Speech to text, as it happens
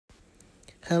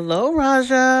Hello,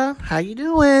 Raja. How you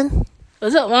doing?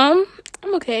 What's up, Mom?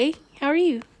 I'm okay. How are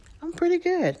you? I'm pretty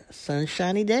good.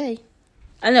 Sunshiny day.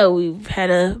 I know we've had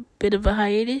a bit of a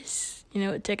hiatus,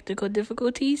 with technical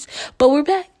difficulties, but we're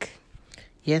back.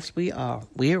 Yes, we are.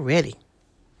 We're ready.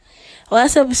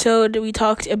 Last episode, we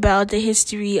talked about the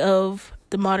history of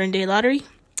the modern day lottery.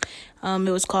 It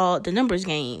was called The Numbers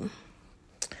Game.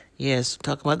 Yes,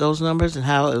 talking about those numbers and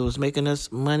how it was making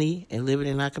us money and living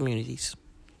in our communities.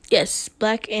 Yes,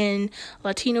 Black and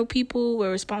Latino people were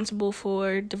responsible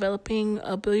for developing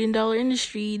a billion-dollar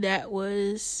industry that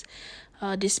was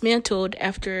dismantled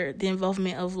after the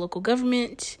involvement of local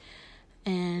government,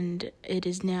 and it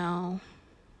is now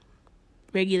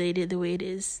regulated the way it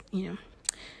is,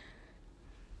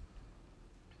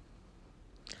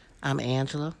 I'm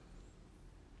Angela.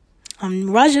 I'm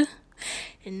Raja,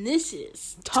 and this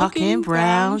is Talking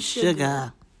Brown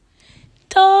Sugar.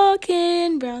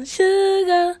 Talking brown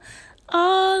sugar,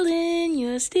 all in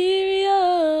your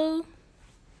stereo.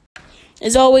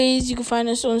 As always, you can find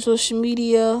us on social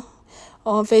media,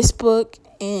 on Facebook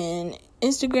and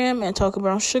Instagram at Talking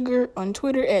Brown Sugar, on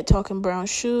Twitter at Talking Brown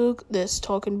Shug. That's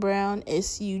Talking Brown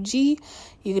SUG.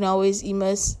 You can always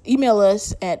email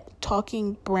us at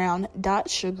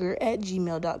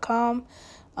talkingbrown.sugar@gmail.com.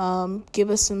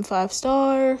 Give us some 5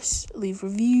 stars, leave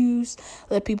reviews,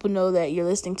 let people know that you're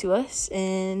listening to us.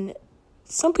 And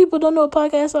some people don't know what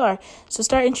podcasts are, so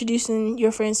start introducing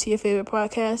your friends to your favorite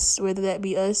podcasts, whether that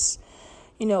be us,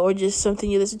 or just something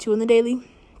you listen to on the daily.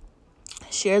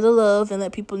 Share the love and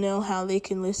let people know how they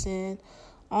can listen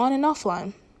on and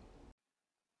offline.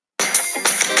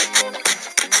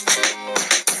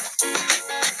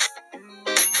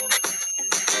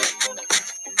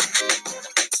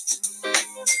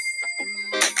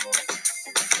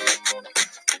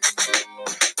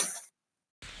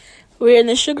 We're in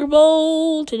the Sugar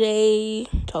Bowl today,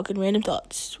 talking random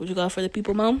thoughts. What you got for the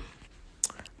people, Mom?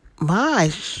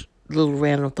 My little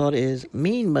random thought is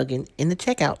mean mugging in the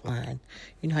checkout line.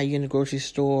 You know how you're in the grocery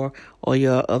store or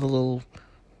your other little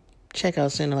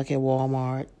checkout center like at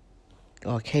Walmart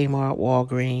or Kmart,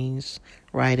 Walgreens,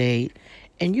 Rite Aid,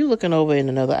 and you're looking over in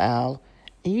another aisle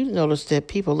and you notice that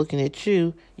people are looking at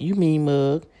you, you mean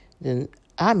mug, then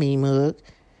I mean mug,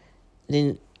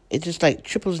 then it just like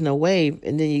triples in a wave,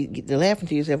 and then you get to laughing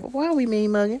to yourself, why are we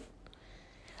mean mugging?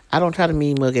 I don't try to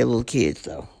mean mug at little kids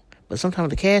though, but sometimes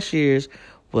the cashiers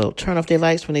will turn off their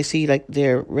lights when they see like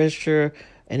their register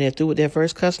and they're through with their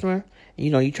first customer. And,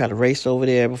 you try to race over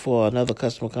there before another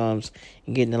customer comes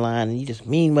and get in the line, and you just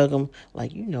mean mug them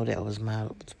like that was my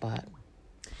spot.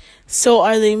 So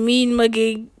are they mean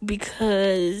mugging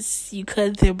because you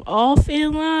cut them off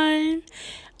in line?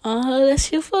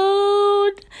 That's your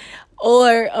phone.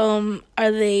 Or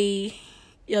are they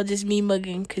y'all just mean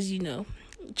mugging because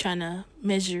trying to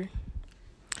measure?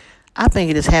 I think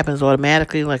it just happens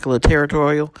automatically, like a little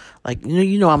territorial. Like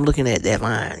I'm looking at that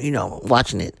line,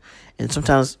 watching it, and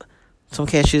sometimes some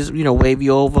cashiers wave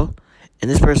you over,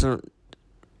 and this person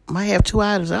might have 2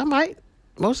 items. I might.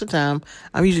 Most of the time,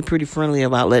 I'm usually pretty friendly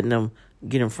about letting them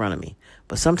get in front of me.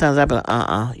 But sometimes I've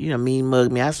been mean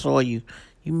mug me. I saw you.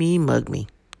 You mean mug me.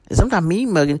 And sometimes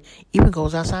mean mugging even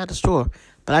goes outside the store.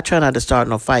 But I try not to start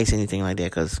no fights, anything like that,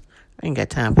 because I ain't got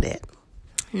time for that.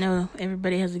 No,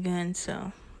 everybody has a gun,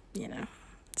 so,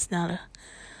 it's not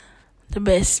the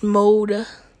best mode.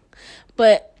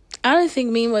 But I don't think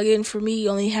mean mugging for me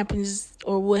only happens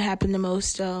or would happen the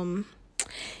most in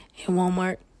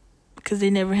Walmart, because they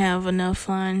never have enough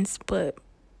lines. But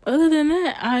other than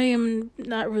that, I am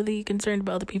not really concerned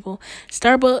about other people.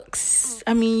 Starbucks,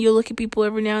 you'll look at people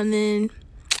every now and then,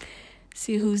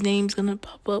 see whose name's gonna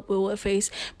pop up with what face.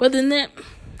 But other than that,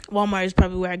 Walmart is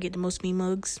probably where I get the most mean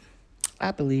mugs. I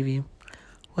believe you.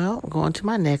 Well, going to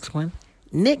my next one.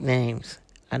 Nicknames.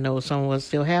 I know some of us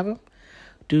still have them.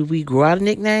 Do we grow out of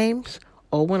nicknames?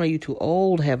 Or when are you too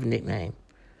old to have a nickname?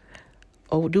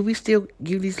 Or do we still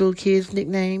give these little kids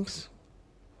nicknames?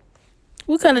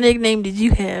 What kind of nickname did you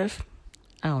have?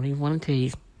 I don't even want to tell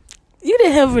you. You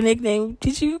didn't have a nickname,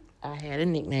 did you? I had a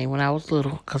nickname when I was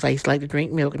little because I used to like to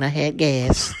drink milk and I had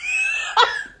gas.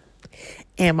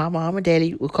 And my mom and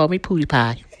daddy would call me Pootie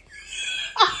Pie.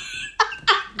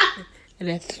 And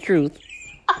that's the truth.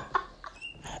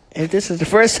 And this is the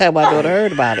first time my daughter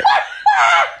heard about it.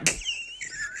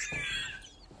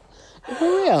 For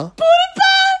real. Pootie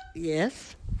Pie?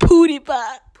 Yes. Pootie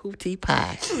Pie. Pootie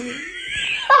Pie.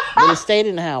 But it stayed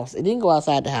in the house. It didn't go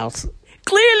outside the house.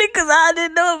 Clearly, because I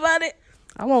didn't know about it.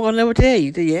 I won't gonna never tell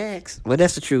you till you ask. But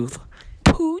that's the truth.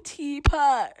 Pootie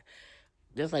Pie.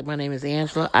 Just like my name is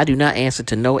Angela, I do not answer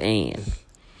to no Ann.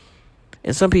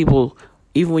 And some people,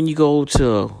 even when you go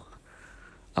to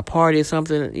a party or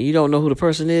something, and you don't know who the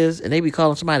person is, and they be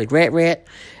calling somebody Rat Rat,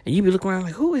 and you be looking around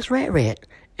like, who is Rat Rat?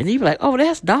 And you be like, oh,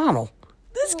 that's Donald.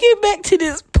 Let's get back to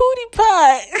this Pootie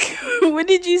Pie. When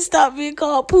did you stop being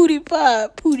called Pootie Pie?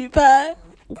 Pootie Pie?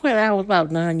 When I was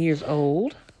about 9 years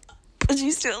old. But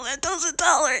you still lactose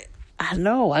intolerant. I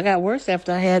know. I got worse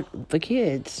after I had the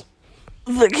kids.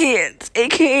 The kids,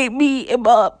 a.k.a. me and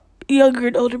my younger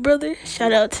and older brother.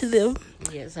 Shout out to them.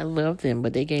 Yes, I love them,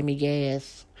 but they gave me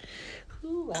gas.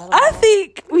 Ooh, I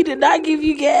think we did not give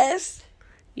you gas.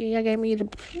 Yeah, y'all gave me the...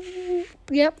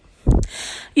 Yep.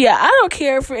 Yeah, I don't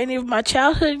care for any of my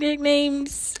childhood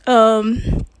nicknames.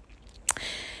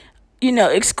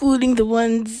 Excluding the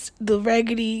ones the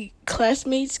raggedy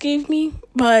classmates gave me.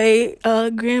 My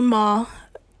grandma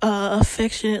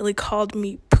affectionately called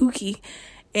me Pookie.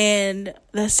 And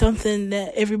that's something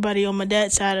that everybody on my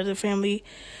dad's side of the family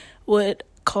would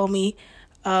call me.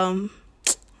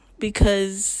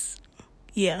 Because,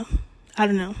 yeah, I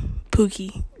don't know.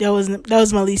 Pookie. That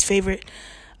was my least favorite.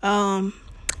 The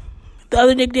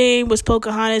other nickname was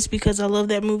Pocahontas because I love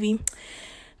that movie.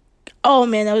 Oh,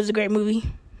 man, that was a great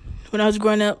movie. When I was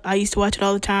growing up, I used to watch it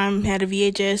all the time. Had a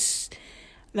VHS.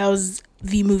 That was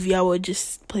the movie I would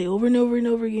just play over and over and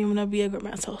over again when I'd be at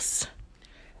grandma's house.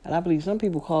 And I believe some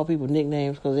people call people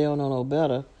nicknames because they don't know no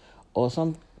better. Or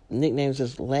some nicknames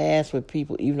just last with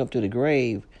people even up to the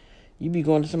grave. You be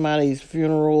going to somebody's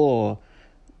funeral or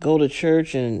go to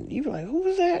church and you be like, who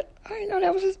was that? I didn't know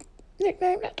that was his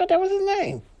nickname. I thought that was his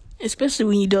name. Especially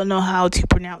when you don't know how to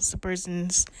pronounce the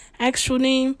person's actual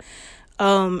name.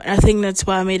 I think that's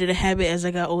why I made it a habit as I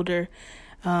got older.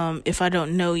 If I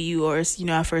don't know you or it's,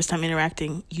 our first time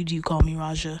interacting, you do call me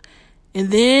Raja. And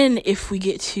then if we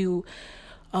get to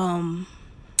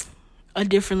a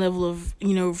different level of,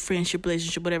 friendship,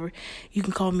 relationship, whatever, you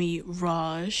can call me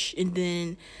Raj. And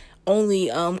then only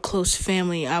close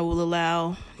family I will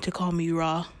allow to call me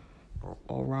Ra.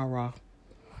 Or Ra.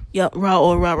 Yep, Ra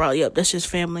or Ra. Yep, that's just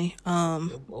family. Your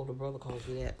older brother calls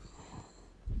you that.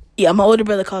 Yeah, my older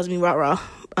brother calls me Ra.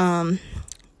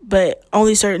 But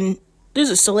only there's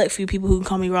a select few people who can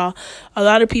call me Ra. A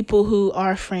lot of people who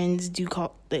are friends they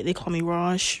call me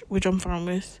Raj, which I'm fine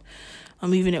with.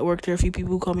 Even at work, there are a few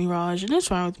people who call me Raj, and that's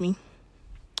fine with me.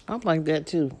 I'm like that,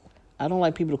 too. I don't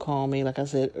like people to call me, like I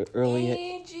said earlier.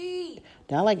 Angie.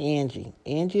 Now, I like Angie.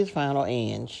 Angie is fine, or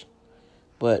Ange.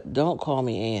 But don't call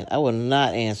me Ann. I will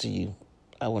not answer you.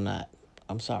 I will not.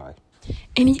 I'm sorry.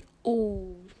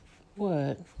 Ooh.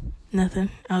 What?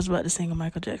 Nothing. I was about to sing a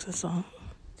Michael Jackson song.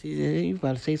 See, you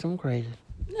about to say something crazy.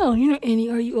 No, Annie,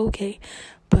 are you okay?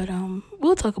 But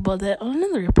we'll talk about that on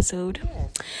another episode.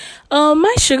 Yes.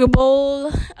 My sugar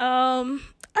bowl.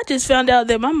 I just found out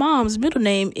that my mom's middle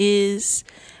name is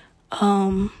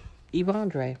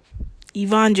Yvondre.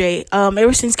 Yvondre.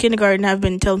 Ever since kindergarten, I've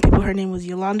been telling people her name was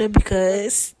Yolanda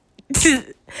because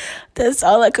that's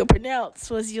all I could pronounce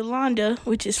was Yolanda,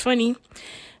 which is funny.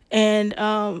 And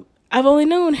I've only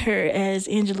known her as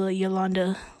Angela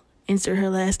Yolanda. Insert her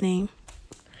last name.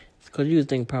 It's because you would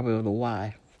think probably of the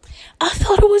Y. I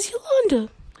thought it was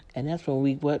Yolanda. And that's when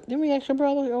didn't we ask your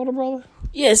older brother?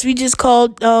 Yes, we just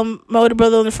called my older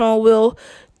brother on the phone, Will,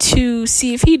 to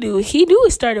see if he knew. He knew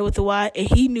it started with the Y, and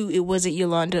he knew it wasn't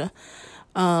Yolanda.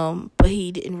 But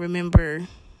he didn't remember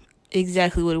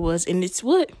exactly what it was. And it's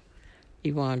what?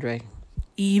 Yvondre.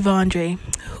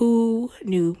 Who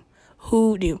knew?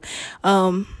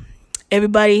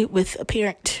 Everybody with a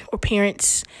parent or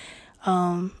parents,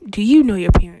 do you know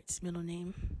your parents' middle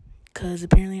name? Because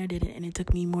apparently I didn't, and it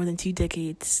took me more than 2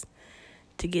 decades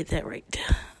to get that right.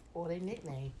 Or their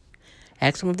nickname.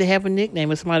 Ask them if they have a nickname.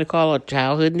 If somebody call a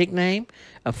childhood nickname,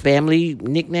 a family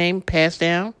nickname passed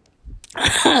down.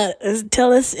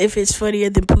 Tell us if it's funnier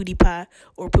than Pootie Pie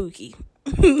or Pookie.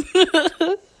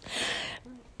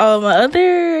 My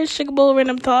other sugar bowl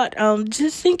random thought,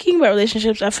 just thinking about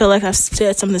relationships, I feel like I've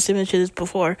said something similar to this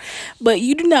before, but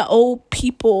you do not owe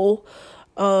people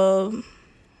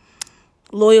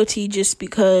loyalty just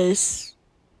because,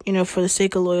 for the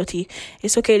sake of loyalty.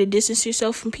 It's okay to distance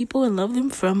yourself from people and love them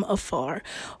from afar,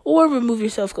 or remove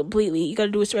yourself completely. You got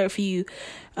to do what's right for you.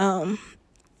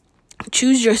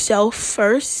 Choose yourself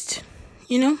first,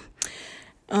 in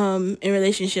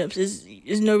relationships.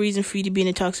 There's no reason for you to be in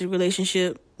a toxic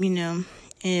relationship,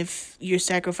 if you're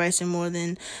sacrificing more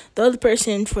than the other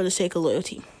person for the sake of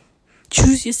loyalty.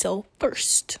 Choose yourself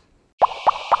first.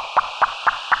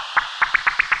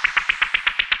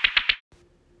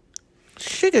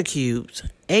 Sugar cubes,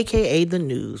 a.k.a. the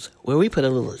news, where we put a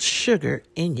little sugar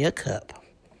in your cup.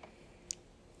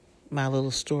 My little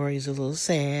story is a little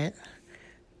sad.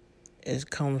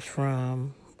 It comes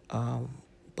from Bow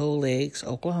Legs,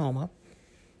 Oklahoma.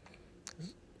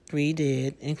 3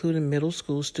 dead, including middle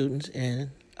school students in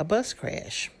a bus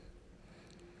crash.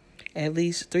 At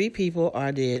least 3 people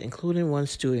are dead, including one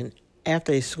student,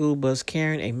 after a school bus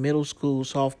carrying a middle school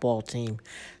softball team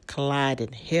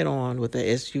collided head-on with an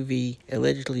SUV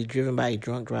allegedly driven by a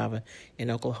drunk driver in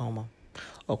Oklahoma,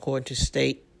 according to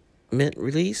statement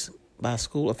released by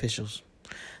school officials.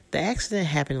 The accident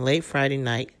happened late Friday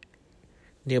night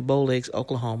near Bow Lakes,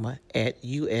 Oklahoma, at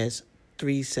US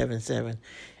 377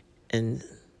 in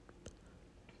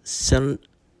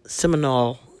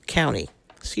Seminole County.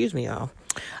 Excuse me, y'all.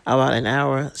 About an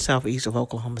hour southeast of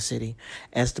Oklahoma City,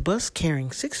 as the bus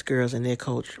carrying 6 girls and their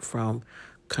coach from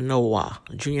Kanawha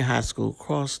Junior High School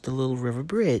crossed the Little River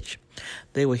Bridge.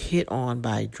 They were hit on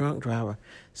by a drunk driver,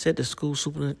 said the school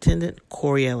superintendent,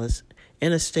 Corey Ellis,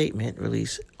 in a statement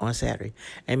released on Saturday.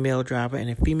 A male driver and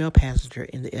a female passenger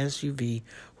in the SUV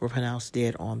were pronounced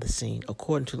dead on the scene,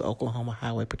 according to the Oklahoma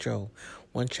Highway Patrol.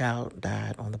 1 child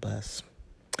died on the bus.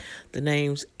 The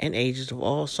names and ages of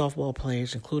all softball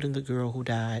players, including the girl who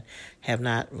died, have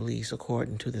not released,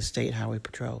 according to the State Highway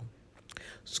Patrol.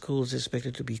 School is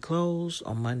expected to be closed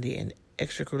on Monday, and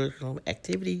extracurricular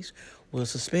activities will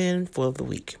suspend for the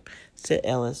week, said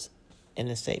Ellis in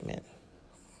a statement.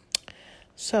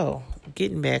 So,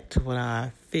 getting back to what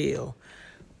I feel,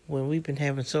 when we've been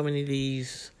having so many of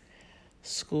these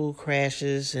school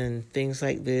crashes and things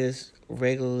like this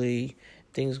regularly,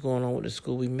 things going on with the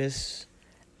school, we miss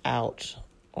out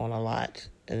on a lot,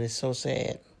 and it's so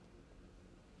sad.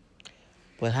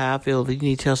 But how I feel, you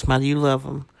need to tell somebody you love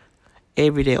them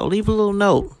every day, or leave a little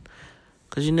note,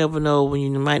 because you never know when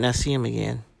you might not see them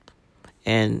again.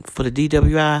 And for the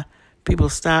DWI, people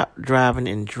stop driving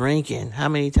and drinking. How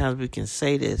many times we can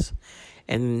say this?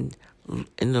 And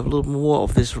in a little more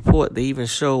of this report, they even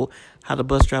show how the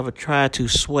bus driver tried to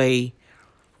sway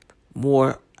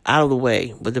more out of the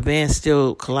way, but the van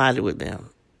still collided with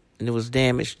them, and there was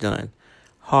damage done.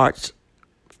 Hearts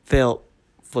felt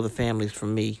for the families,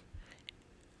 from me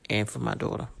and for my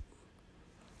daughter.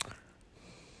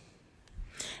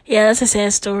 Yeah, that's a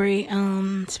sad story,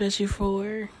 especially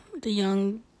for the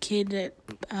young kid that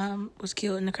was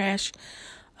killed in the crash.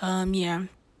 Yeah,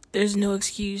 there's no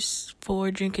excuse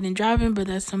for drinking and driving, but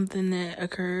that's something that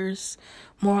occurs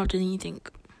more often than you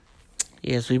think.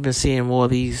 Yes, we've been seeing more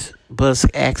of these bus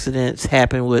accidents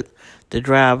happen with the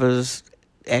drivers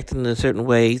acting in a certain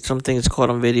way. Some things caught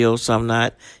on video, some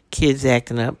not. Kids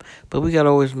acting up. But we got to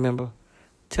always remember,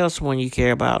 tell someone you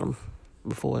care about them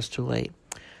before it's too late.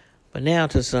 But now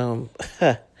to some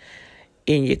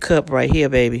in your cup right here,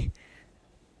 baby.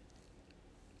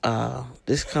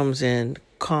 This comes in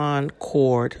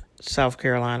Concord, South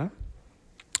Carolina.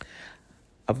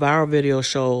 A viral video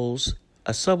shows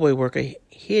a subway worker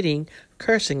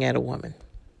cursing at a woman.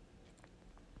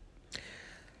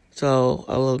 So,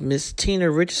 a little Miss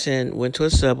Tina Richardson went to a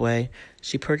Subway.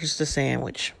 She purchased a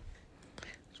sandwich.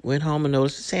 Went home and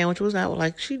noticed the sandwich was not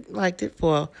like she liked it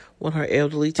for one of her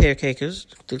elderly caretakers,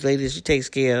 the lady that she takes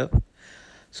care of.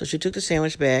 So she took the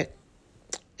sandwich back,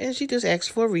 and she just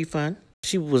asked for a refund.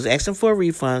 She was asking for a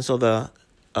refund, so the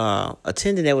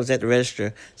attendant that was at the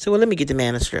register said, well, let me get the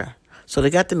manager. So they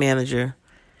got the manager.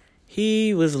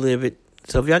 He was livid.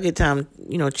 So if y'all get time,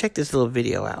 check this little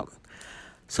video out.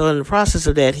 So in the process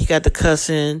of that, he got the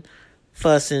cussing,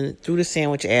 fussing, threw the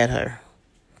sandwich at her.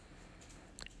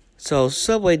 So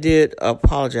Subway did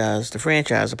apologize. The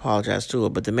franchise apologized to her,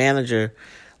 but the manager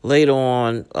later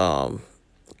on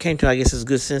came to, I guess, his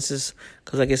good senses,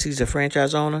 because I guess he's a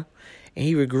franchise owner, and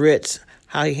he regrets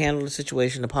how he handled the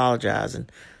situation, apologizing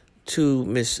to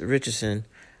Miss Richardson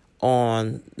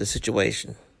on the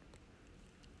situation.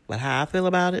 But how I feel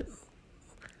about it,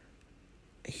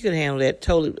 he could handle that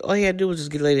totally. All he had to do was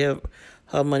just get the lady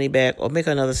her money back, or make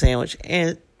her another sandwich,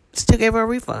 and still gave her a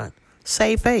refund.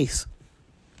 Save face.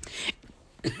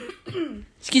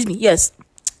 Excuse me. Yes.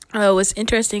 What's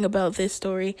interesting about this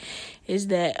story is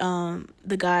that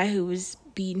the guy who was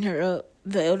beating her up,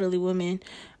 the elderly woman,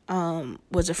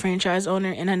 was a franchise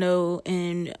owner. And I know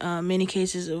in many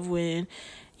cases of when,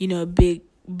 a big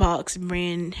box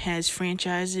brand has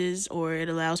franchises, or it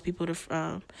allows people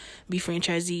to be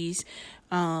franchisees,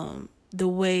 the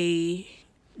way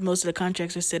most of the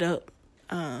contracts are set up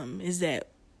is that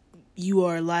you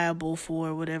are liable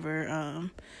for whatever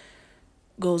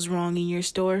goes wrong in your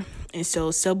store. And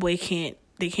so Subway can't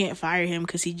fire him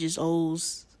because he just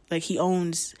owns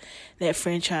that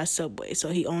franchise Subway. So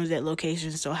he owns that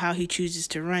location. So how he chooses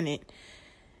to run it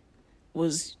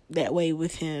was that way,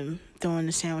 with him throwing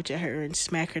the sandwich at her and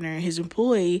smacking her. And his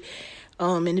employee,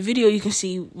 in the video you can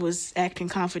see, was acting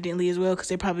confidently as well, because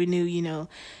they probably knew,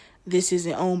 this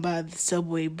isn't owned by the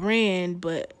Subway brand,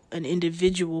 but an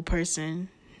individual person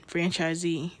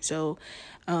franchisee. So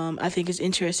I think it's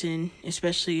interesting,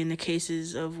 especially in the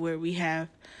cases of where we have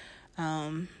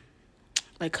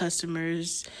like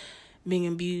customers being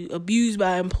abused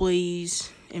by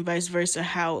employees and vice versa,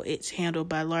 how it's handled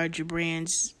by larger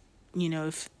brands,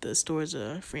 if the store's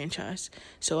a franchise.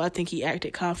 So I think he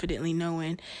acted confidently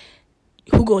knowing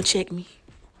who gonna check me.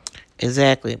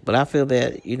 Exactly. But I feel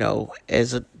that,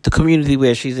 as the community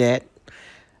where she's at,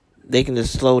 they can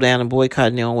just slow down and boycott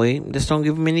in their own way. Just don't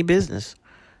give them any business.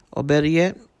 Or better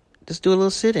yet, just do a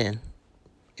little sit-in.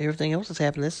 Everything else is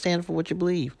happening. Let's stand for what you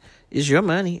believe. It's your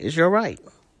money. It's your right.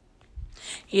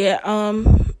 Yeah,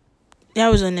 that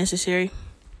was unnecessary.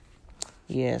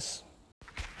 Yes.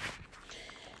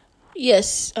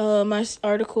 Yes, my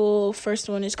article, first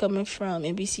one is coming from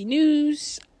NBC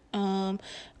News.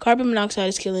 Carbon monoxide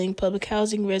is killing public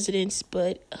housing residents,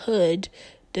 but HUD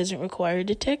doesn't require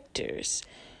detectors.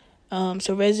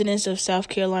 So residents of South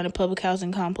Carolina public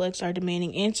housing complex are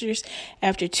demanding answers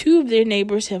after 2 of their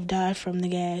neighbors have died from the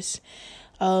gas.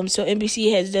 So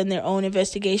NBC has done their own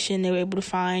investigation. They were able to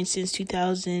find since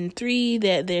 2003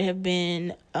 that there have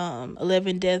been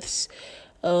 11 deaths,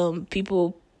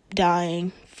 people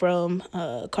dying from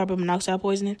carbon monoxide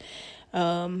poisoning.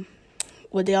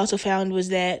 What they also found was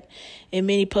that in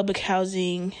many public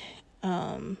housing,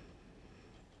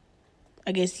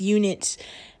 units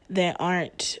that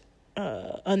aren't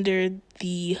under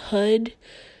the HUD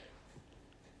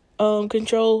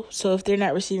control, so if they're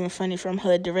not receiving funding from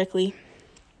HUD directly,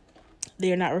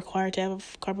 they are not required to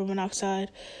have carbon monoxide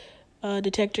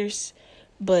detectors.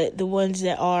 But the ones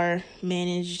that are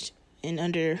managed and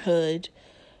under HUD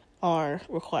are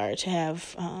required to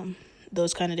have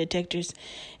those kind of detectors.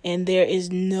 And there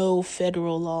is no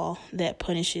federal law that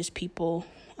punishes people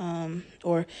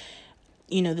or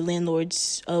the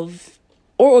landlords of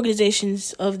or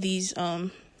organizations of these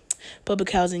public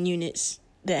housing units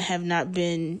that have not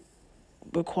been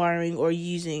requiring or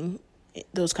using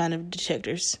those kind of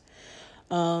detectors.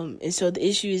 And so the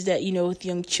issue is that, with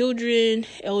young children,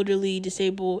 elderly,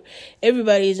 disabled,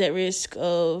 everybody is at risk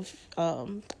of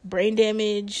brain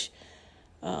damage,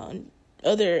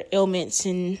 other ailments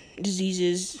and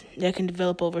diseases that can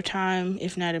develop over time,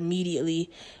 if not immediately,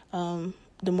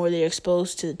 the more they're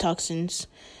exposed to the toxins.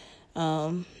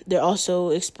 They're also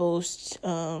exposed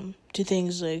to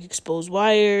things like exposed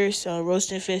wires,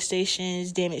 roast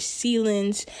infestations, damaged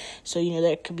ceilings. So,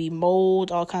 there could be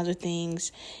mold, all kinds of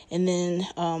things. And then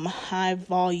high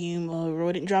volume of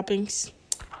rodent droppings.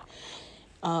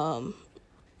 And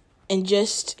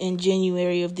just in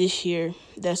January of this year,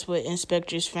 that's what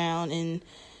inspectors found in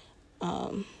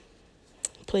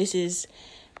places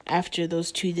after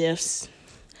those 2 deaths.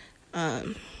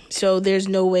 So there's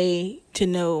no way to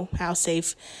know how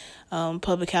safe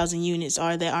public housing units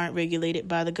are that aren't regulated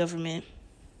by the government.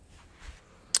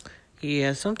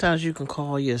 Yeah, sometimes you can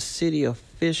call your city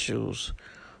officials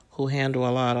who handle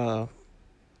a lot of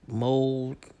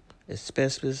mold,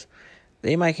 asbestos.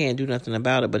 They might can't do nothing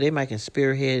about it, but they might can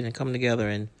spearhead and come together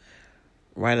and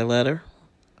write a letter.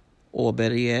 Or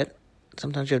better yet,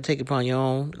 sometimes you have to take it upon your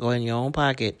own, go in your own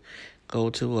pocket, go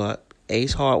to a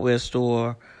Ace Hardware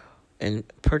store and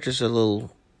purchase a little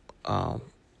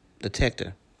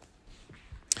detector.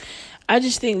 I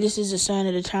just think this is a sign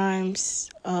of the times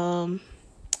that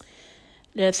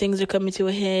things are coming to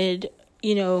a head.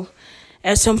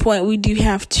 At some point we do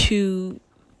have to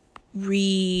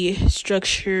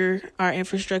restructure our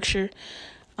infrastructure.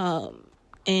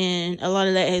 And a lot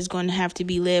of that is going to have to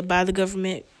be led by the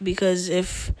government, because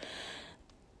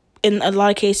in a lot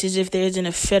of cases, if there isn't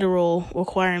a federal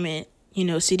requirement,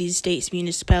 cities, states,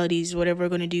 municipalities, whatever, are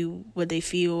going to do what they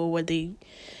feel or what they,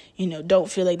 don't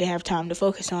feel like they have time to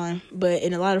focus on. But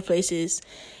in a lot of places,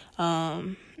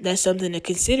 that's something to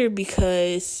consider,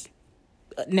 because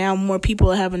now more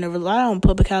people are having to rely on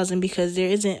public housing because there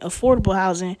isn't affordable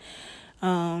housing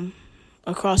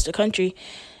across the country.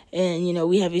 And,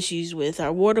 we have issues with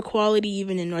our water quality,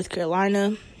 even in North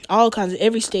Carolina, all kinds of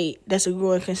every state. That's a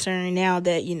growing concern now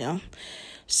that,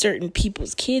 certain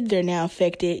people's kids are now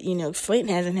affected. Flint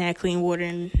hasn't had clean water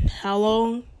in how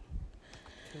long?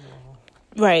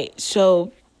 Right.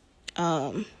 So,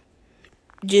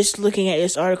 just looking at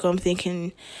this article, I'm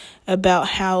thinking about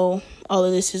how all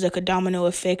of this is like a domino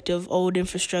effect of old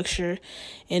infrastructure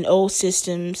and old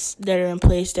systems that are in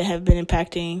place that have been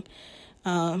impacting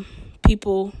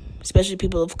people, especially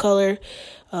people of color,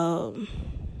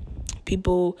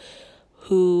 people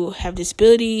who have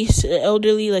disabilities,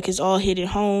 elderly, like it's all hit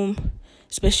home,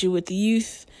 especially with the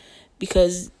youth,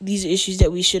 because these are issues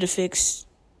that we should have fixed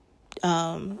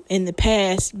in the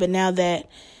past, but now that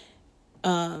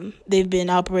they've been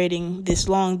operating this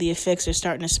long, the effects are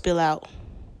starting to spill out.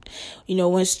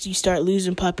 once you start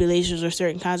losing populations or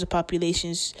certain kinds of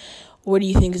populations, where do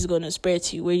you think is going to spread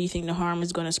to? Where do you think the harm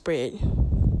is going to spread?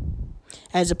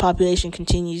 As the population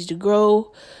continues to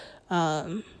grow,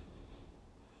 we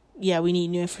need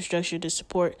new infrastructure to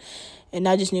support, and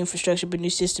not just new infrastructure, but new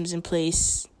systems in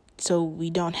place so we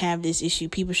don't have this issue.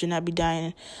 People should not be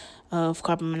dying of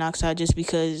carbon monoxide just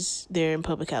because they're in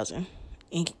public housing.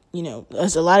 And,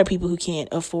 there's a lot of people who can't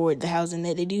afford the housing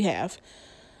that they do have.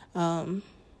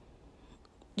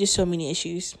 Just so many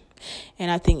issues.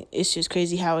 And I think it's just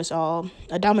crazy how it's all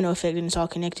a domino effect and it's all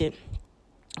connected.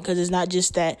 Because it's not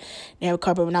just that they have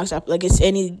carbon monoxide. Like, it's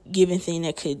any given thing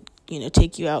that could,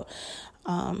 take you out.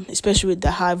 Especially with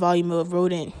the high volume of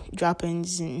rodent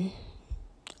droppings and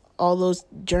all those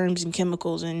germs and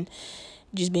chemicals and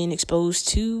just being exposed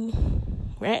to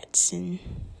rats and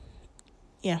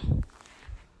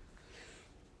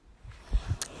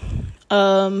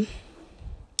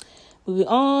moving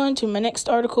on to my next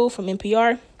article from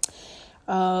NPR.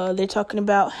 They're talking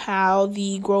about how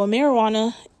the growing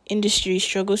marijuana industry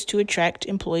struggles to attract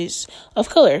employees of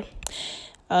color.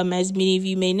 As many of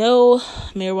you may know,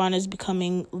 marijuana is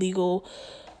becoming legal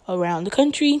around the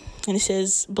country, and it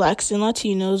says blacks and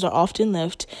Latinos are often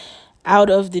left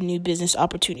out of the new business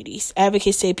opportunities.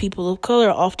 Advocates say people of color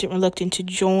are often reluctant to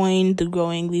join the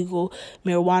growing legal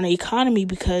marijuana economy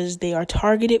because they are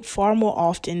targeted far more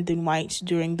often than whites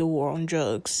during the war on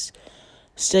drugs.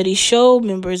 Studies show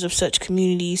members of such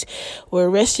communities were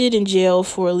arrested and jailed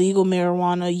for illegal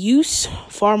marijuana use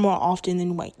far more often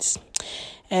than whites.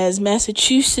 As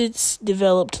Massachusetts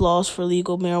developed laws for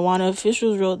legal marijuana,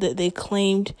 officials wrote that they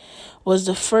claimed was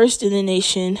the first in the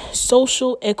nation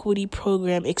social equity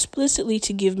program explicitly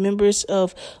to give members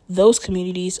of those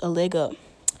communities a leg up.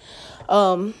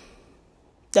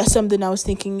 That's something I was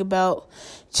thinking about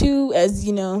too, as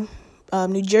New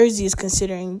Jersey is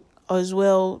considering as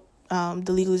well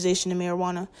the legalization of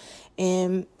marijuana,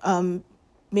 and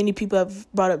many people have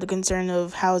brought up the concern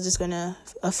of how is this going to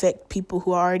affect people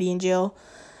who are already in jail.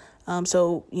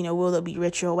 So will there be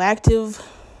retroactive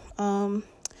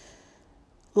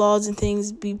laws and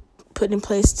things be put in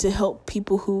place to help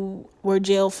people who were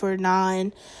jailed for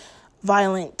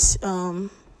non-violent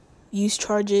use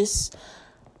charges?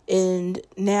 And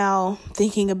now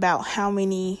thinking about how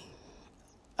many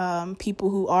people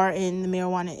who are in the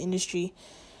marijuana industry,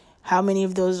 how many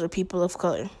of those are people of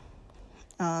color?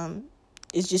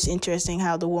 It's just interesting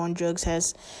how the war on drugs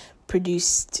has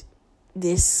produced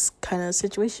this kind of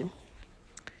situation.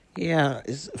 Yeah,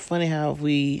 it's funny how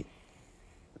we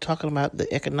talking about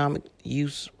the economic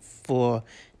use for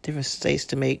different states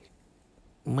to make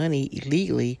money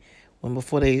illegally when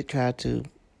before they tried to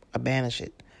banish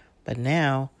it. But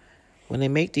now, when they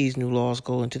make these new laws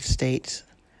go into the states,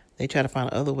 they try to find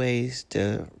other ways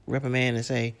to reprimand and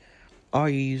say, are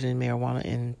you using marijuana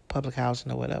in public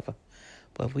housing or whatever?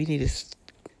 But we need to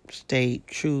stay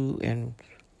true and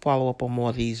follow up on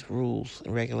more of these rules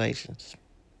and regulations.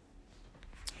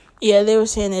 Yeah, they were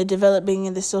saying they're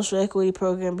developing the social equity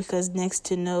program because next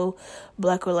to no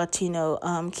black or Latino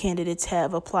candidates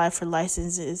have applied for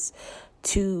licenses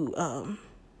to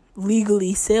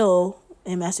legally sell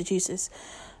in Massachusetts.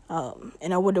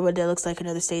 And I wonder what that looks like in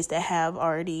other states that have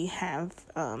already had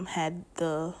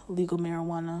the legal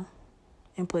marijuana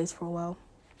in place for a while.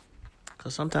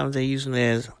 Because sometimes they're using it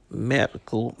as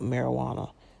medical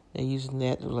marijuana. They're using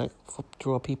that to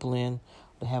draw people in,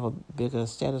 to have a bigger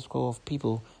status quo of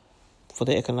people for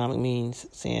the economic means,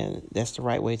 saying that's the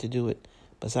right way to do it,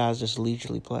 besides just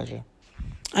leisurely pleasure.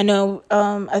 I know.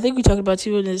 I think we talked about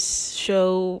too in this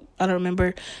show. I don't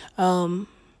remember the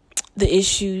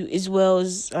issue as well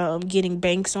as getting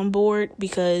banks on board,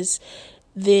 because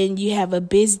then you have a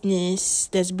business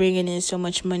that's bringing in so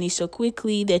much money so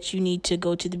quickly that you need to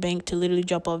go to the bank to literally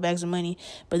drop off bags of money,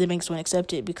 but the banks won't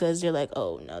accept it because they're like,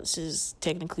 oh no, this is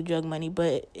technically drug money,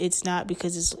 but it's not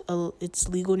because it's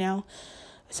legal now.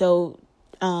 So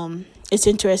it's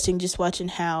interesting just watching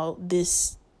how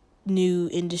this new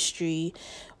industry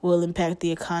will impact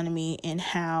the economy and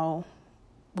how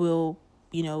will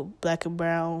black and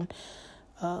brown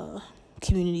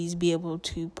communities be able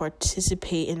to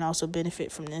participate and also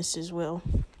benefit from this as well.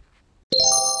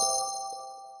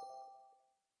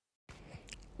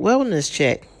 Wellness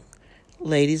check.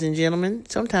 Ladies and gentlemen,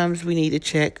 sometimes we need to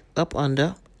check up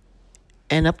under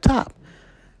and up top.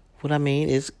 What I mean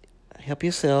is help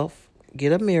yourself,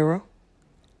 get a mirror,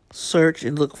 search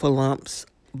and look for lumps,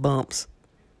 bumps.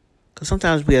 Because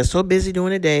sometimes we are so busy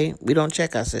during the day, we don't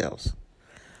check ourselves.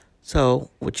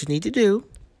 So what you need to do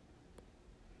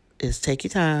is take your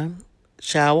time,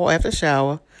 shower after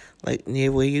shower, like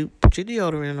near where you put your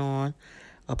deodorant on,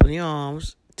 up in your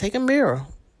arms. Take a mirror.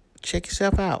 check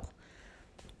yourself out.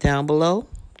 Down below,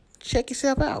 check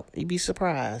yourself out. You'd be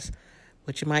surprised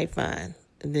what you might find.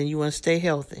 And then you want to stay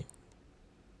healthy.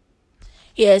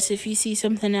 Yes, if you see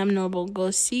something abnormal, go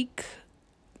seek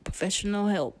professional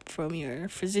help from your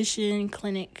physician,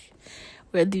 clinic,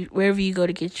 wherever you go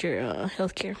to get your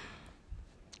health care.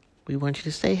 We want you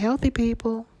to stay healthy,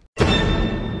 people.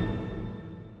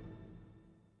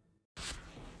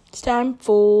 It's time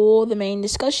for the main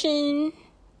discussion.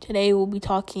 Today we'll be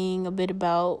talking a bit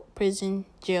about prison,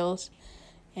 jails,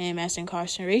 and mass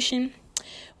incarceration. I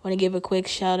want to give a quick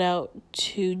shout out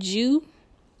to Jew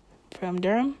from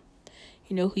Durham.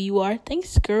 You know who you are.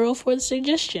 Thanks, girl, for the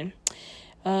suggestion.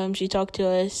 She talked to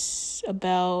us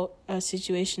about a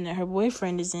situation that her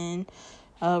boyfriend is in.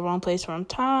 Wrong place, wrong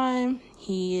time.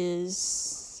 He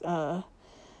is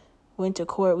went to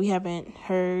court. We haven't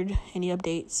heard any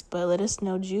updates, but let us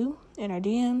know, Jew, in our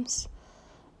DMs,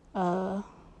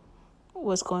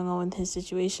 what's going on with his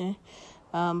situation.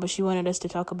 But she wanted us to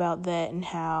talk about that and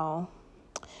how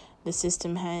the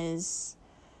system has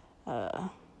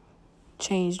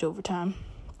changed over time.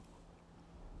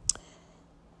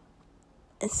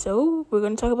 And so we're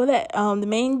going to talk about that. The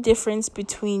main difference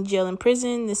between jail and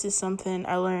prison, this is something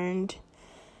I learned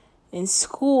in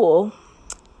school,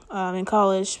 in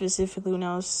college, specifically when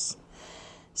I was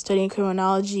studying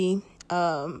criminology.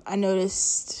 I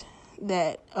noticed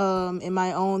that in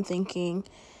my own thinking,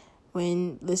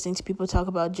 when listening to people talk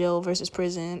about jail versus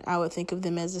prison, I would think of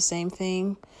them as the same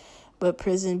thing, but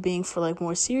prison being for like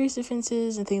more serious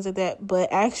offenses and things like that.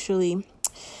 But actually,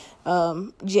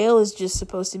 jail is just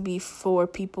supposed to be for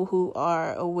people who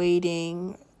are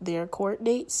awaiting their court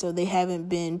dates, so they haven't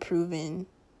been proven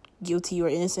guilty or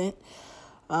innocent.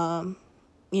 If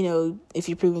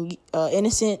you're proven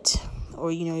innocent or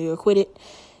you're acquitted,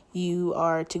 you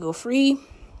are to go free.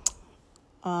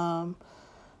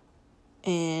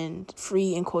 And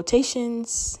free in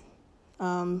quotations,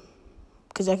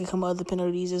 because that could come with other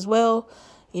penalties as well.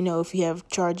 If you have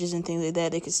charges and things like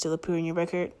that, they could still appear in your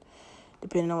record,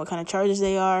 depending on what kind of charges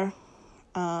they are.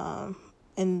 And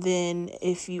then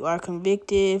if you are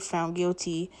convicted, found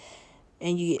guilty,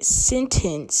 and you get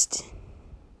sentenced,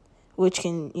 which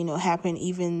can, happen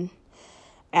even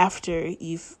after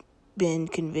you've been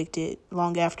convicted,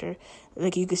 long after,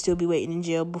 like you could still be waiting in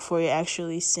jail before you're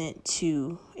actually sent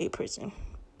to a prison.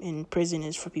 And prison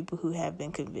is for people who have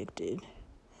been convicted.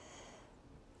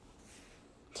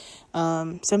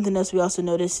 Something else we also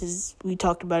noticed is, we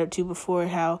talked about it too before,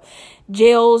 how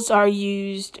jails are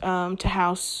used to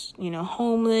house,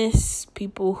 homeless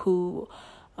people who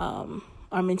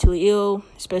are mentally ill,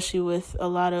 especially with a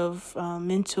lot of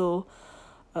mental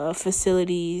health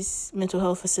facilities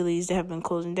that have been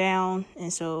closing down.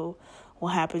 And so what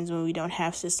happens when we don't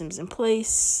have systems in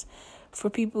place for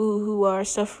people who are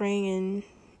suffering and,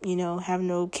 have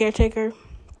no caretaker?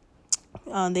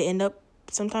 They end up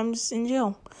sometimes in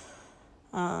jail.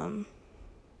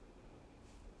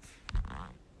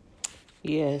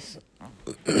 Yes.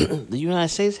 The United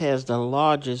States has the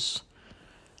largest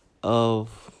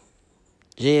of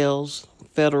jails,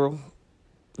 federal,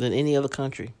 than any other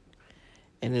country,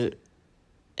 and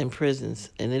prisons,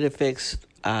 and it affects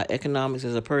our economics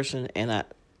as a person and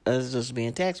us just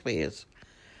being taxpayers.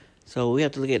 So we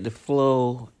have to look at the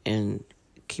flow and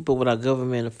keep up with our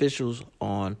government officials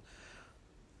on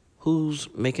who's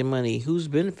making money, who's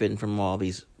benefiting from all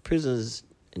these prisons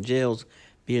and jails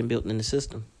being built in the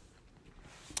system.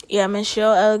 Yeah,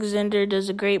 Michelle Alexander does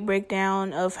a great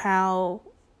breakdown of how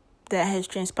that has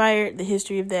transpired, the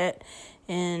history of that,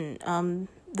 in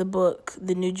the book,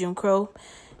 The New Jim Crow.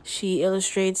 She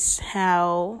illustrates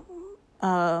how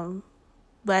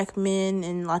black men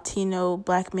and Latino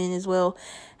black men as well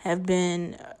have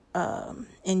been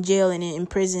in jail and in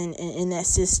prison in that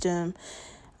system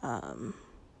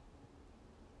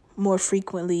more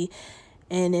frequently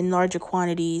and in larger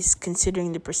quantities,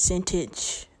 considering the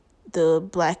percentage the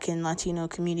black and Latino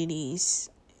communities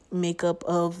make up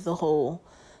of the whole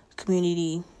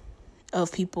community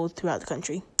of people throughout the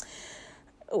country,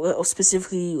 well,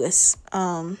 specifically U.S.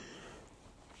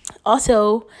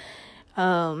 Also,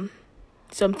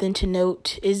 something to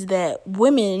note is that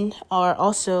women are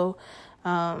also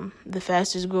the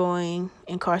fastest growing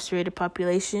incarcerated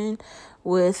population,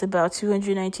 with about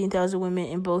 219,000 women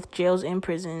in both jails and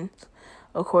prisons,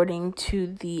 according to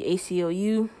the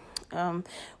ACLU.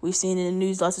 We've seen in the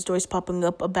news lots of stories popping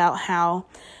up about how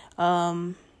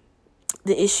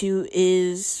the issue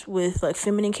is with like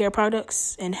feminine care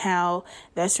products and how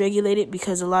that's regulated,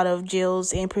 because a lot of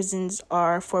jails and prisons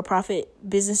are for-profit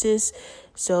businesses.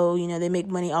 So, they make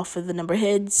money off of the number of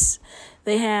heads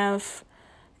they have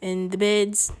in the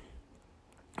beds,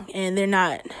 and they're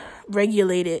not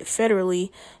regulated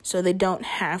federally, so they don't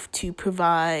have to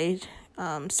provide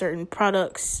certain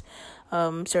products,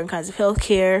 certain kinds of health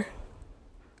care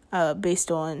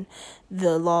based on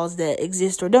the laws that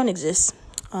exist or don't exist.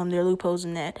 There are loopholes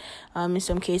in that. In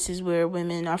some cases where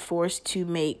women are forced to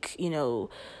make,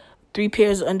 3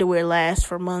 pairs of underwear last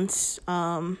for months,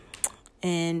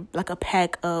 and like a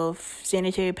pack of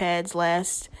sanitary pads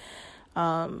last,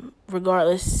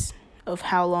 regardless of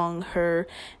how long her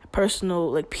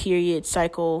personal period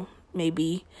cycle may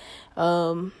be.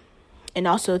 And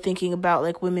also thinking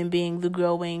about women being the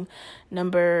growing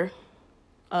number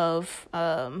of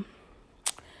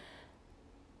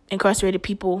incarcerated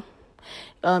people.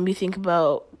 You think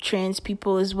about trans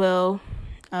people as well.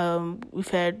 We've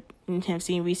had and have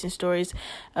seen recent stories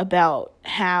about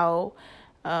how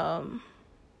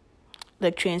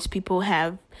trans people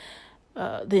have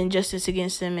the injustice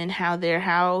against them and how they're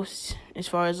housed, as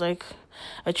far as a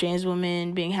trans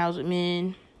woman being housed with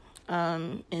men,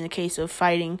 in the case of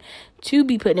fighting to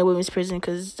be put in a women's prison,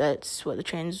 because that's what the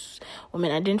trans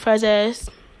woman identifies as,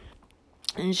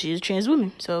 and she's a trans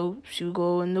woman, so she would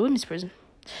go in the women's prison.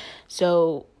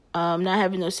 So not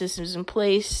having those systems in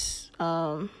place,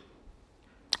 or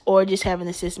just having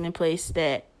a system in place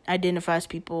that identifies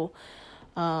people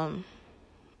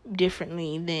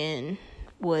differently than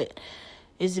what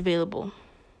is available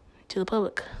to the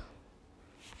public.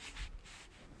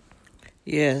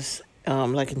 Yes.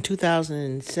 Like in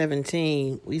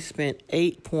 2017, we spent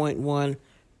 $8.1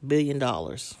 billion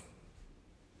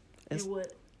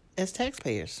as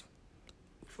taxpayers.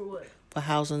 For what? For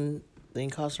housing the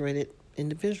incarcerated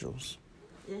individuals.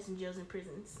 That's in jails and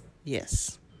prisons.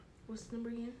 Yes. What's the number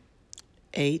again?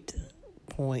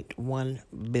 $8.1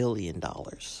 billion.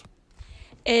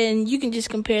 And you can just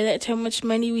compare that to how much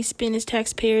money we spend as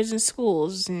taxpayers in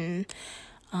schools and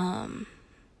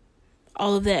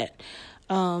all of that.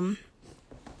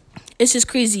 It's just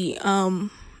crazy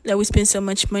that we spend so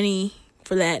much money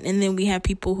for that, and then we have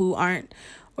people who aren't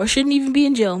or shouldn't even be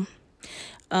in jail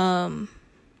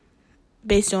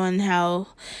based on how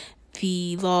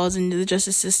the laws and the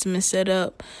justice system is set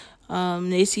up. The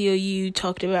ACLU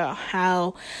talked about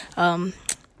how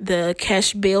the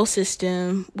cash bail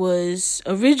system was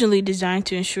originally designed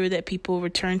to ensure that people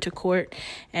return to court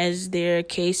as their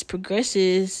case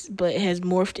progresses, but has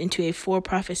morphed into a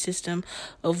for-profit system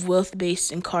of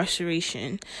wealth-based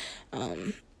incarceration.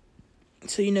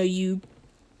 So, you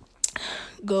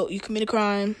commit a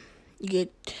crime, you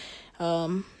get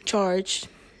charged,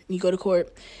 you go to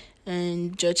court,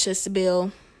 and judge sets the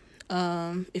bail.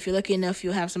 If you're lucky enough,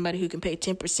 you'll have somebody who can pay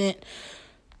 10%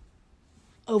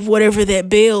 of whatever that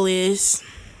bail is,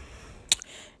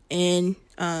 and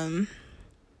then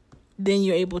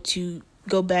you're able to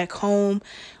go back home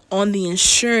on the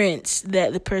insurance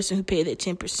that the person who paid that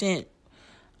 10%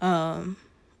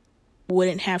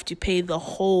 wouldn't have to pay the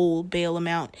whole bail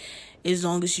amount as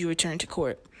long as you return to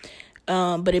court.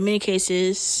 But in many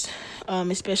cases,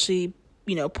 especially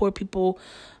poor people,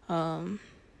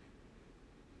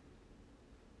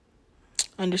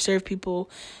 underserved people,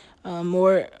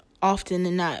 more often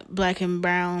than not, Black and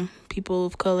brown people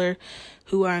of color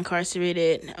who are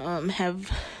incarcerated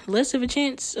have less of a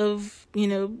chance of,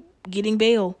 getting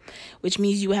bail, which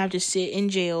means you have to sit in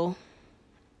jail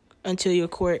until your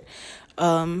court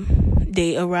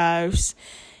date arrives.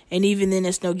 And even then,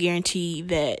 there's no guarantee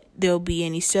that there'll be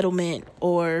any settlement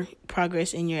or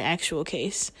progress in your actual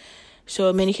case. So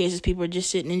in many cases, people are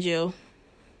just sitting in jail.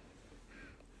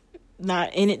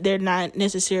 Not in it, they're not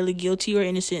necessarily guilty or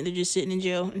innocent. They're just sitting in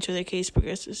jail until their case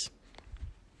progresses.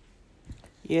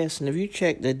 Yes, and if you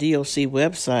check the DOC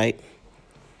website,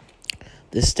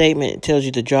 the statement tells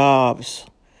you the jobs,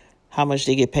 how much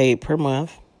they get paid per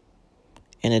month.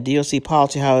 And the DOC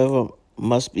policy, however,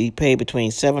 must be paid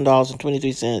between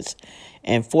 $7.23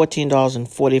 and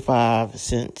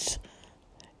 $14.45.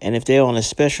 And if they're on a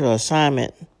special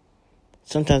assignment,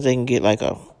 sometimes they can get like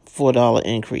a $4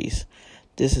 increase.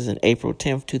 This is in April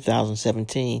 10th,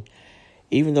 2017.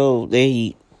 Even though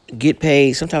they get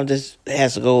paid, sometimes this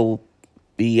has to go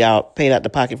be paid out the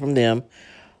pocket from them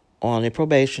on their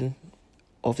probation,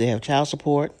 or if they have child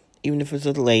support, even if it's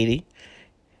a lady,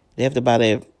 they have to buy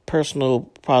their personal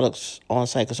products on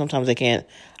site, because sometimes they can't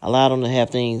allow them to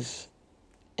have things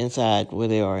inside where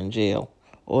they are in jail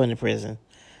or in the prison.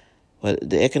 But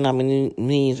the economic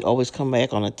means always come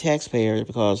back on the taxpayer,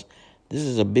 because this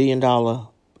is $1 billion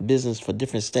business for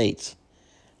different states.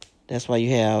 That's why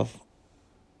you have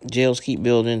jails keep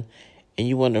building, and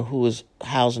you wonder who is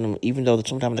housing them, even though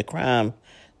sometimes the crime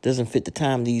doesn't fit the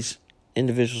time these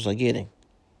individuals are getting.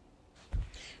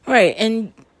 Right,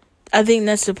 and I think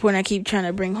that's the point I keep trying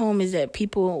to bring home, is that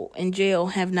people in jail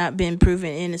have not been proven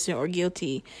innocent or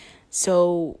guilty.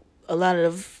 So a lot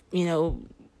of,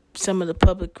 some of the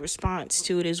public response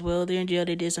to it as well, they're in jail,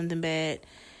 they did something bad.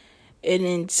 And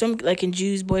then some, like in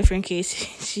Ju's boyfriend case,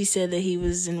 she said that he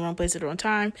was in the wrong place at the wrong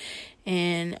time.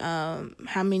 And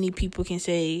how many people can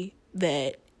say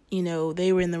that,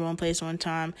 they were in the wrong place one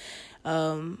time.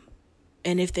 And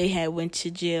if they had went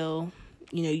to jail,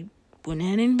 you wouldn't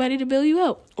have anybody to bail you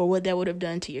out, or what that would have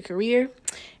done to your career,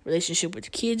 relationship with the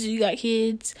kids if you got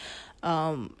kids,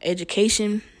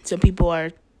 education. Some people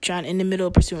are trying in the middle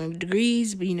of pursuing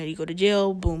degrees, but you go to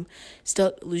jail, boom,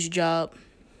 stuck, lose your job,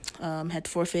 had to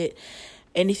forfeit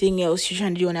anything else you're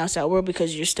trying to do in the outside world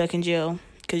because you're stuck in jail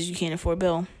because you can't afford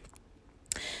bail.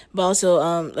 But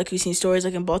also, like we've seen stories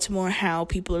like in Baltimore, how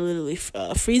people are literally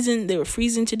freezing. They were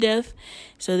freezing to death.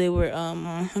 So they were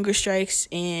on hunger strikes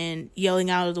and yelling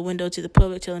out of the window to the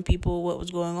public, telling people what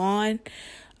was going on.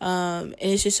 And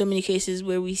it's just so many cases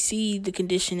where we see the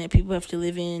condition that people have to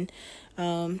live in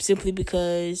simply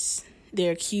because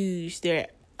they're accused. They're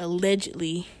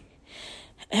allegedly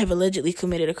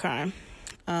committed a crime.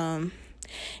 And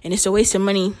it's a waste of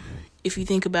money if you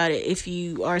think about it. If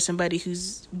you are somebody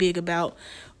who's big about,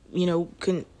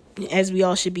 as we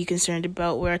all should be concerned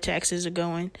about where our taxes are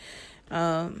going.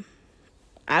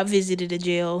 I visited a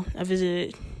jail. I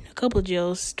visited a couple of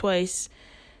jails twice.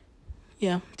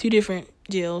 Yeah, 2 different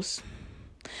jails.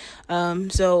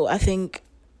 So I think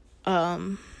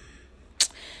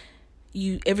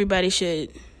everybody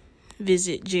should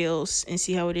visit jails and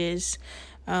see how it is.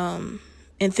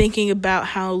 And thinking about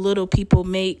how little people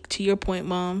make, to your point,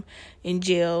 Mom, in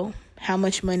jail, how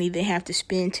much money they have to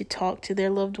spend to talk to their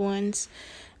loved ones.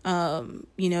 That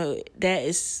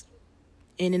is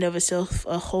in and of itself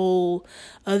a whole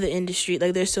other industry.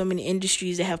 Like, there's so many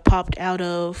industries that have popped out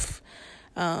of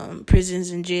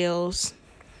prisons and jails,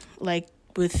 like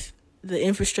with the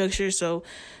infrastructure. So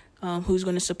who's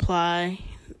going to supply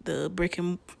the brick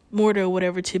and mortar or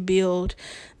whatever to build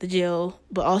the jail,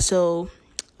 but also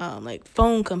like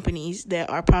phone companies that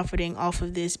are profiting off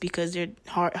of this because they're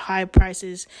high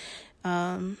prices,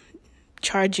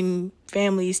 charging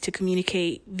families to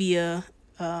communicate via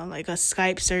like a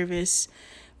Skype service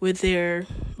with their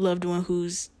loved one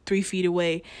who's 3 feet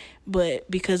away. But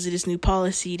because of this new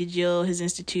policy the jail has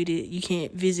instituted, you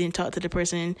can't visit and talk to the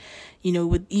person,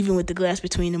 even with the glass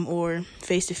between them or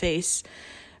face to face.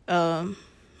 But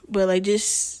like,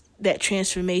 just that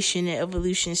transformation and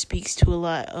evolution speaks to a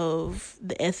lot of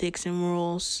the ethics and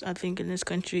morals, I think, in this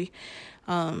country.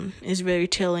 Is very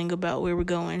telling about where we're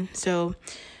going. So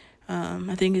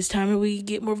I think it's time that we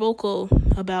get more vocal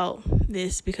about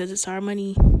this, because it's our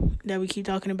money that we keep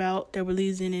talking about that we're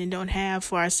losing and don't have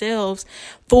for ourselves,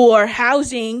 for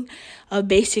housing, a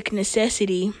basic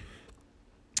necessity,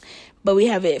 but we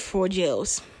have it for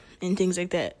jails and things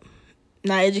like that.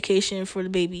 Not education for the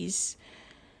babies.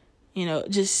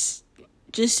 Just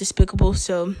despicable.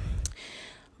 So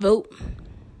vote,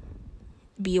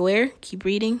 be aware, keep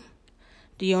reading,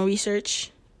 do your own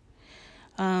research,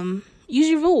 use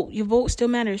your vote. Your vote still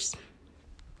matters.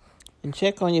 And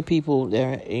check on your people that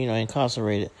are,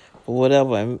 incarcerated or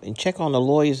whatever, and check on the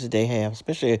lawyers that they have,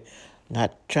 especially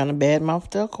not trying to badmouth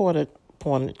the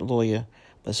court-appointed lawyer,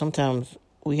 but sometimes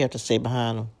we have to stay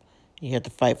behind them. You have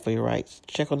to fight for your rights.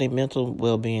 Check on their mental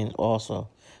well-being also,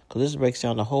 because this breaks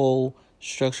down the whole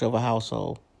structure of a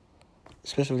household,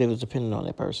 especially if it was dependent on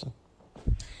that person.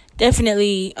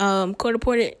 Definitely.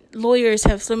 Court-appointed lawyers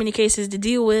have so many cases to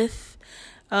deal with.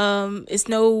 It's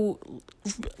no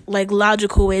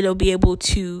logical way they'll be able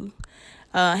to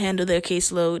handle their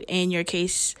caseload and your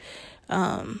case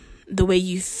the way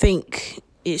you think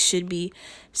it should be.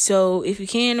 So if you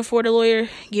can afford a lawyer,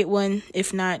 get one.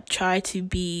 If not, try to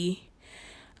be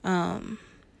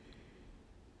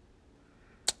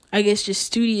just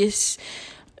studious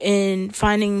in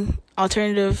finding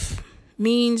alternative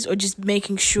means, or just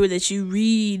making sure that you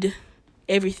read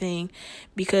everything,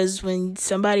 because when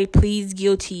somebody pleads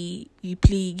guilty, you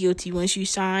plead guilty. Once you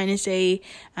sign and say,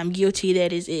 I'm guilty,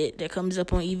 that is it. That comes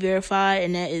up on E-Verify,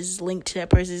 and that is linked to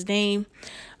that person's name.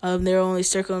 There are only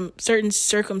certain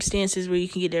circumstances where you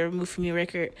can get that removed from your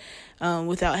record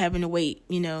without having to wait,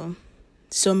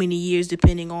 so many years,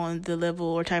 depending on the level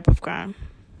or type of crime.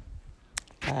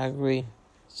 I agree.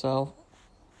 So,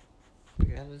 we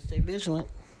gotta stay vigilant.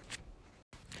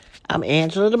 I'm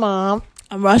Angela the mom.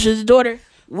 I'm Rasha the daughter.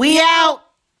 We out!